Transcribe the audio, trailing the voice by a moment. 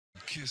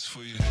kiss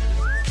for you.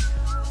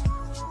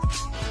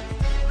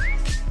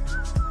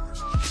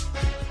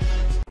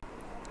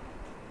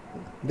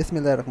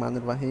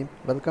 Bismillahirrahmanirrahim.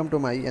 Welcome to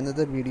my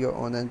another video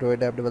on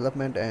Android app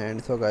development.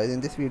 And so guys,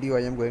 in this video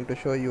I am going to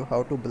show you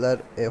how to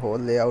blur a whole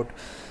layout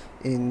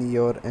in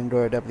your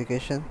Android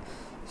application.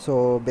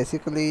 So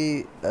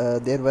basically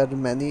there were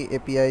many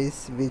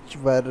APIs which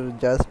were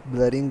just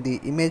blurring the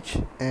image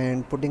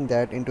and putting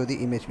that into the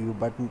image view,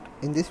 but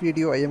in this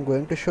video I am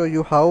going to show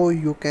you how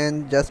you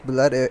can just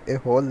blur a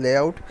whole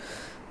layout.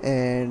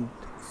 And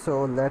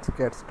so let's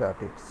get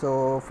started.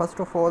 So first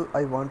of all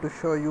I want to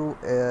show you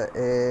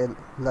a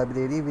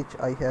library which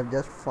I have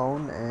just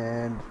found,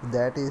 and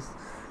that is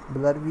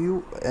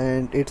BlurView,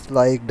 and it's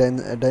like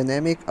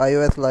dynamic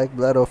iOS like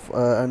blur of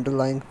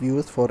underlying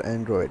views for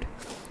Android.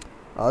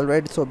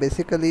 Alright, so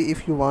basically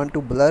if you want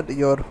to blur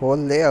your whole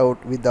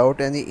layout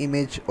without any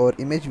image or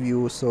image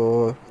view,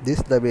 so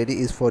this library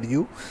is for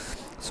you.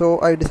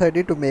 So I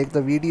decided to make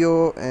the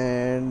video.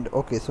 And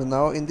okay, so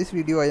now in this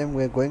video I am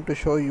going to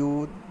show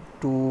you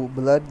to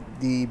blur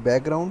the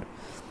background.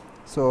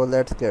 So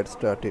let's get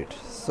started.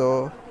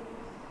 So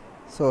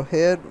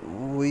here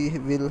we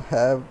will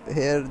have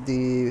here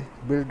the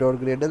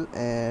build.gradle,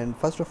 and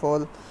first of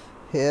all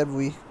here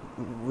we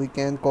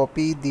can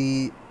copy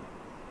the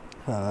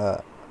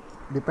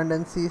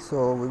dependency.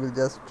 So we will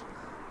just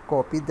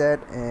copy that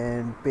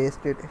and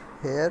paste it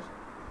here,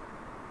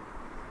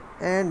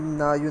 and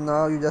now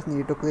you just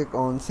need to click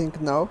on sync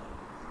now,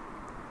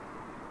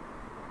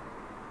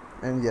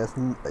 and yes,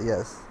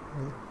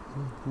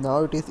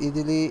 now it is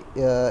easily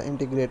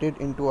integrated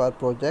into our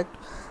project.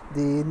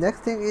 The next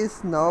thing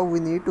is, now we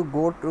need to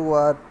go to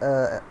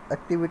our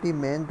activity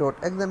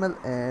main.xml,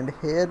 and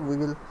here we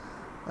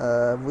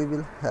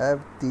will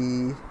have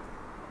the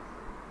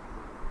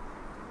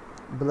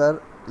blur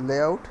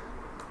layout.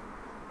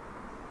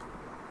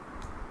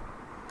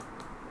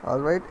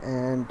 Alright,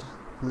 and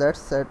let's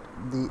set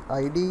the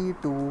ID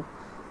to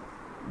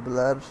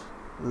blur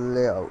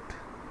layout.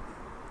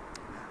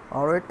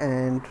 Alright,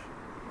 and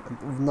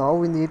now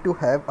we need to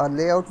have a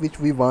layout which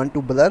we want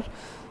to blur.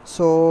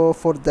 So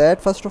for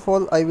that, first of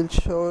all here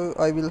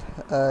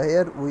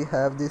we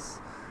have this,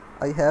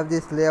 I have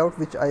this layout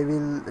which I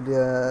will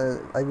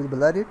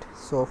blur it.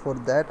 So for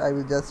that I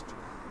will just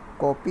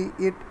copy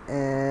it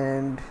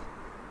and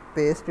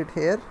paste it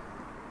here.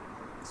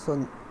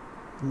 So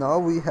now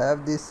we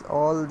have this,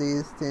 all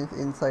these things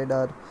inside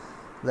our,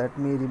 let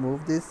me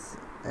remove this.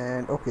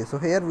 And okay, so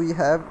here we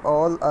have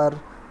all our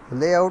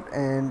layout,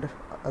 and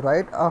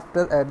right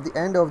after, at the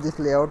end of this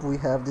layout, we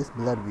have this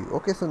blur view.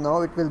 Okay, so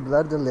now it will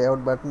blur the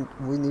layout, but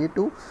we need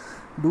to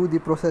do the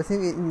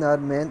processing in our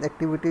main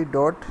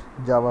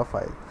activity.java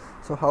file.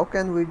 So how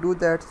can we do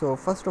that? So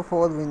first of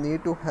all we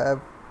need to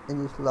have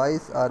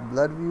initialize our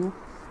blur view,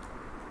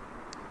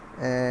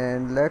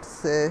 and let's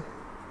say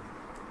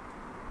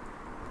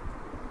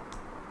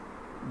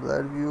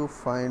blur view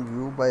find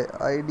view by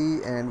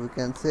ID, and we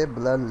can say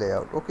blur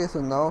layout. Okay,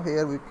 so now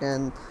here we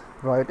can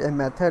write a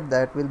method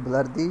that will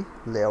blur the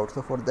layout.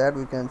 So for that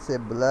we can say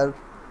blur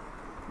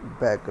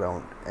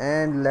background,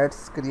 and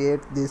let's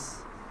create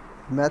this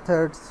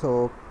method.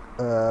 So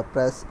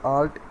press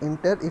alt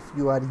enter if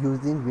you are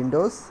using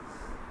Windows,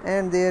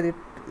 and there it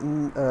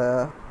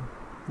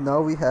now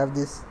we have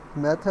this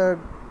method.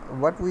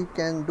 What we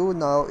can do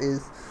now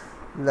is,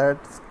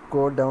 let's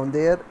go down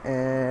there,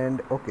 and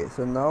okay,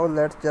 so now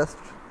let's just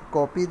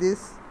copy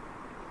this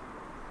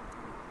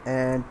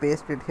and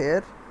paste it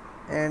here,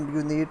 and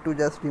you need to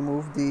just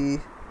remove the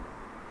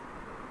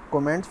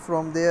comments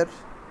from there.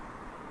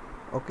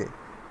 Okay,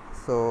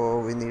 so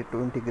we need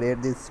to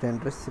integrate this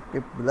standard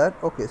script blur.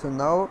 Okay, so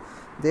now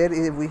there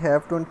is, we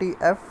have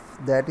 20f,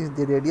 that is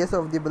the radius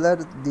of the blur.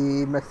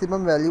 The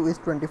maximum value is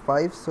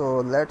 25, so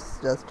let's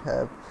just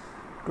have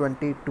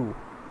 22,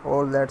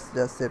 or let's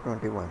just say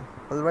 21.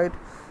 Alright,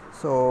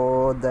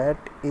 so that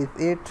is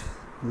it.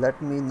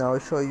 Let me now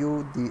show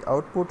you the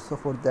output. So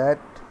for that,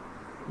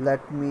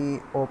 let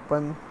me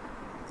open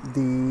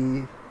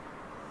the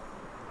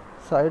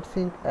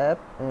SiteSync app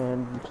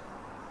and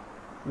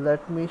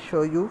let me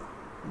show you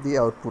the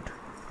output.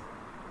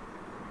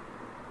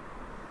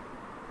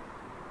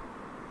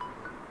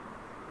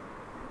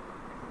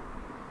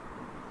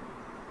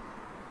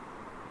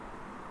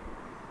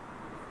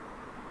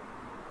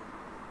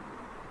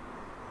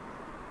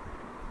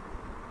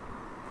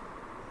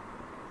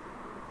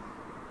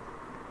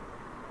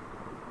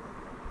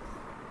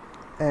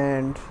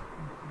 And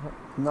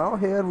now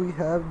here we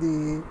have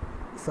the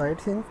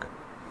SiteSync.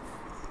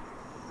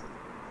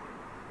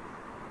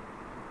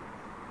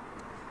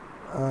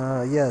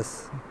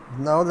 Yes,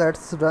 now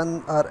let's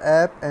run our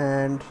app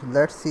and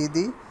let's see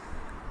the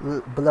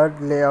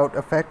blurred layout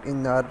effect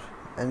in our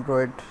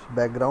Android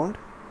background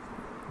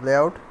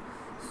layout.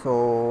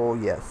 So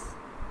yes,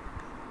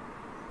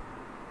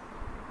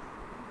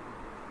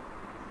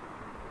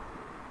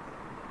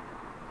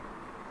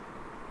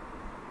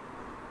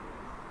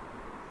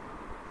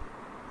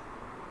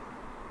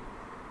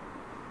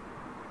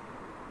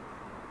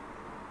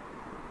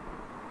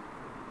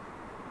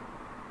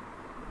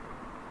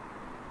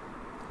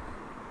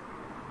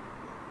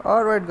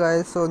 Alright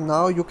guys, so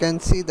now you can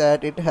see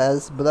that it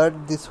has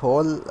blurred this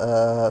whole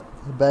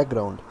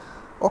background.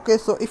 Okay,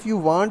 so if you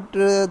want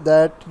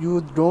that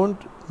you don't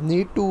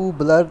need to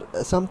blur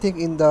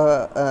something in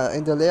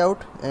the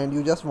layout, and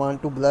you just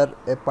want to blur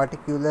a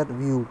particular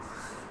view,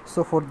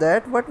 so for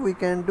that what we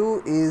can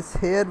do is,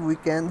 here we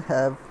can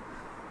have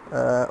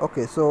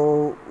okay,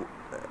 so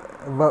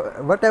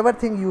whatever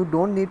thing you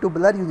don't need to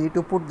blur, you need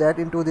to put that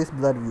into this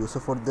blur view. So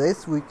for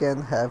this we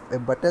can have a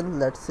button,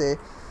 let's say,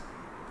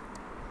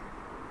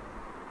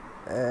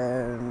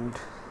 and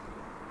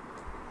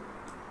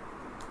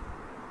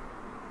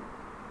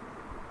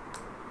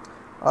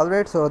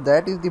alright, so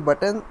that is the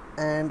button.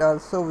 And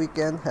also we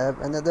can have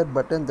another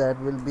button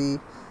that will be,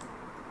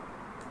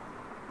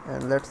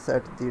 and let's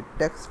set the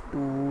text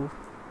to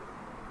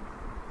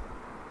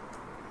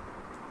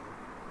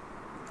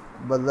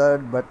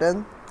blurred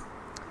button,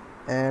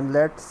 and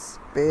let's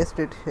paste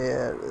it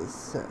here.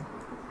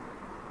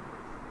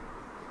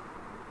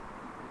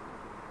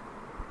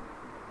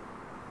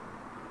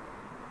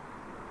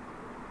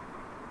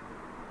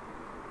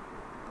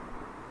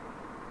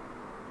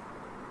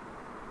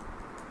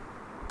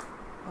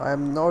 I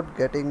am not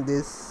getting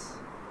this.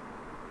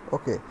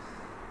 Okay,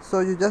 so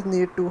you just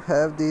need to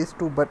have these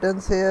two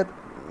buttons here,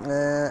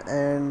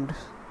 and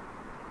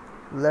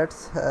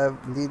let's have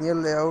linear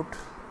layout,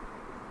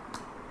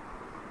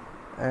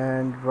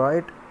 and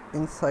right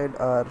inside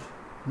our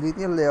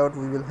linear layout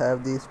we will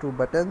have these two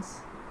buttons,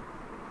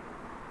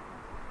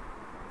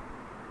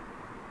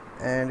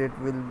 and it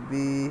will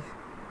be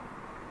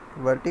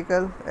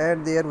vertical,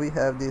 and there we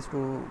have these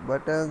two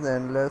buttons.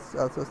 And let's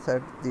also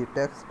set the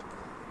text.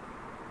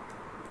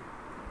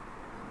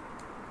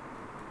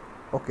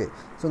 Okay,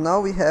 so now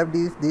we have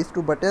these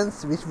two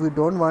buttons which we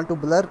don't want to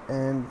blur.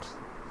 And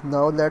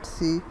now let's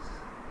see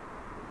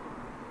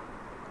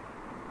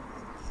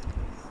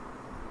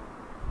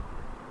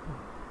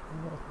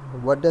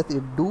what does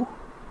it do.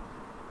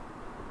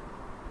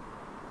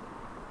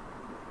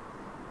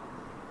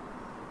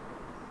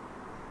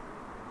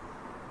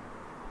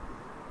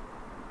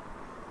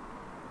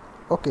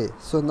 Okay,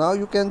 so now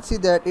you can see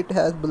that it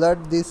has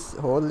blurred this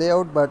whole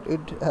layout, but it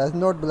has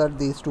not blurred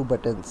these two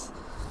buttons.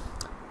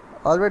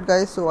 Alright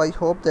guys, so I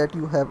hope that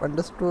you have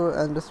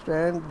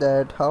understand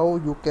that how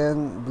you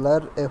can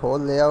blur a whole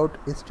layout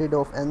instead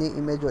of any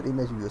image or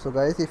image view. So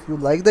guys, if you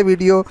like the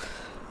video,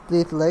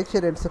 please like,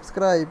 share and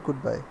subscribe.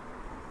 Goodbye.